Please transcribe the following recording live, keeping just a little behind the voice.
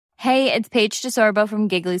Hey, it's Paige DeSorbo from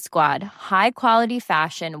Giggly Squad. High quality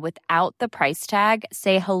fashion without the price tag.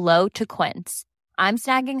 Say hello to Quince. I'm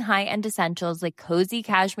snagging high-end essentials like cozy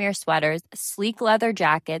cashmere sweaters, sleek leather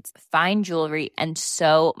jackets, fine jewelry, and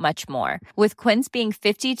so much more. With Quince being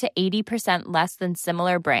 50 to 80% less than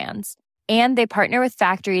similar brands. And they partner with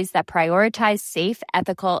factories that prioritize safe,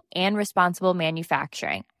 ethical, and responsible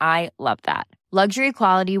manufacturing. I love that. Luxury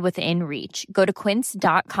quality within reach. Go to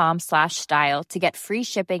quince.com/style to get free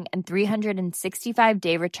shipping and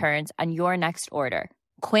 365-day returns on your next order.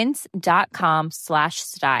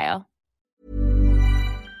 Quince.com/style.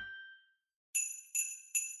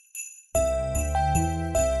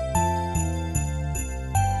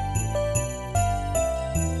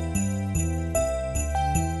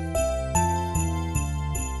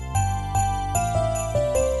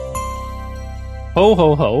 Ho,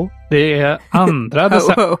 ho, ho. Det är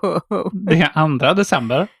 2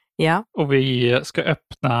 december. Ja. Och vi ska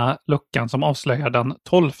öppna luckan som avslöjar den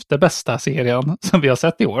 12:e bästa serien som vi har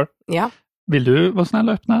sett i år. Ja. Vill du vara snäll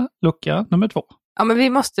och öppna lucka nummer 2? Ja, men vi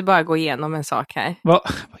måste bara gå igenom en sak här. Vad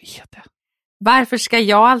är det? Varför ska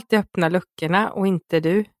jag alltid öppna luckorna och inte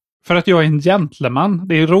du? För att jag är en gentleman.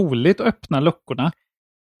 Det är roligt att öppna luckorna.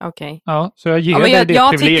 Okej. Ja, så jag ger dig det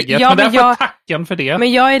privilegiet. Men därför tacken för det.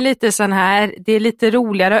 Men jag är lite sån här, det är lite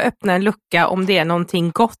roligare att öppna en lucka om det är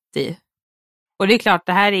någonting gott i. Och det är klart,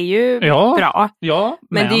 det här är ju bra. Ja,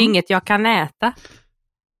 men det är inget jag kan äta.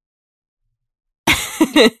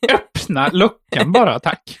 Öppna luckan bara,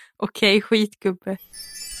 tack. Okej, skitgubbe.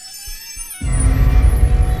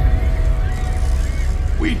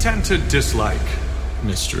 We tend to dislike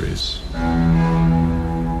mysteries.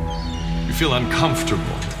 You feel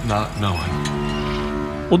uncomfortable not knowing.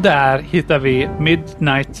 Och där hittar vi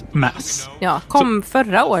Midnight Mass. Ja, kom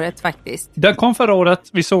förra året faktiskt. Den kom förra året.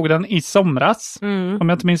 Vi såg den i somras. Om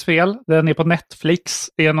jag inte minns fel. Den är på Netflix.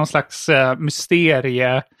 Det är någon slags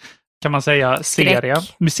mysterie, kan man säga, serie.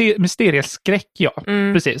 Mysterieskräck, ja.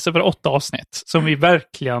 Precis, så för 8 avsnitt. Som vi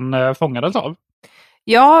verkligen fångades av.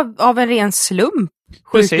 Ja, av en ren slump.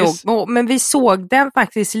 Precis. Men vi såg den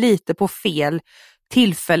faktiskt lite på fel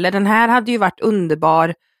tillfälle. Den här hade ju varit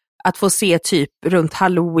underbar att få se typ runt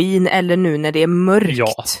Halloween eller nu när det är mörkt.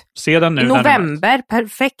 Ja, se den nu. I november,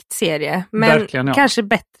 perfekt serie. Men verkligen, kanske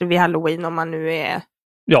bättre vid Halloween om man nu är...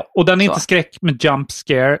 Ja, och den är inte skräck med jump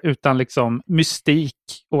scare utan liksom mystik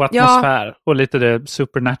och atmosfär och lite det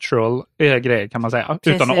supernatural grejer kan man säga.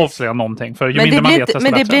 Precis. Utan att avslöja någonting. För ju mindre man vet,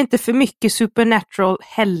 men det blir inte för mycket supernatural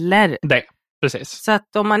heller. Nej. Precis. Så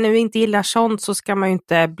att om man nu inte gillar sånt så ska man ju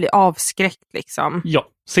inte bli avskräckt liksom. Ja,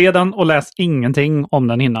 se den och läs ingenting om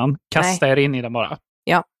den innan. Kasta er in i den bara.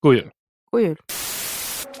 Ja. God jul. God jul.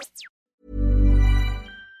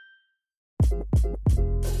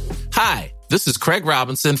 Hi, this is Craig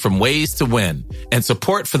Robinson from Ways to Win, and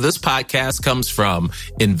support for this podcast comes from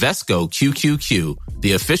Invesco QQQ,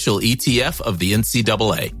 the official ETF of the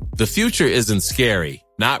NCAA. The future isn't scary.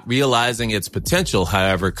 Not realizing its potential,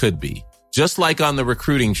 however, could be. Just like on the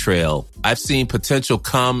recruiting trail, I've seen potential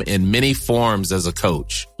come in many forms as a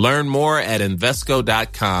coach. Learn more at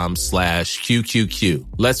Invesco.com/QQQ.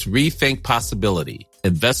 Let's rethink possibility.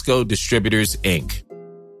 Invesco Distributors, Inc.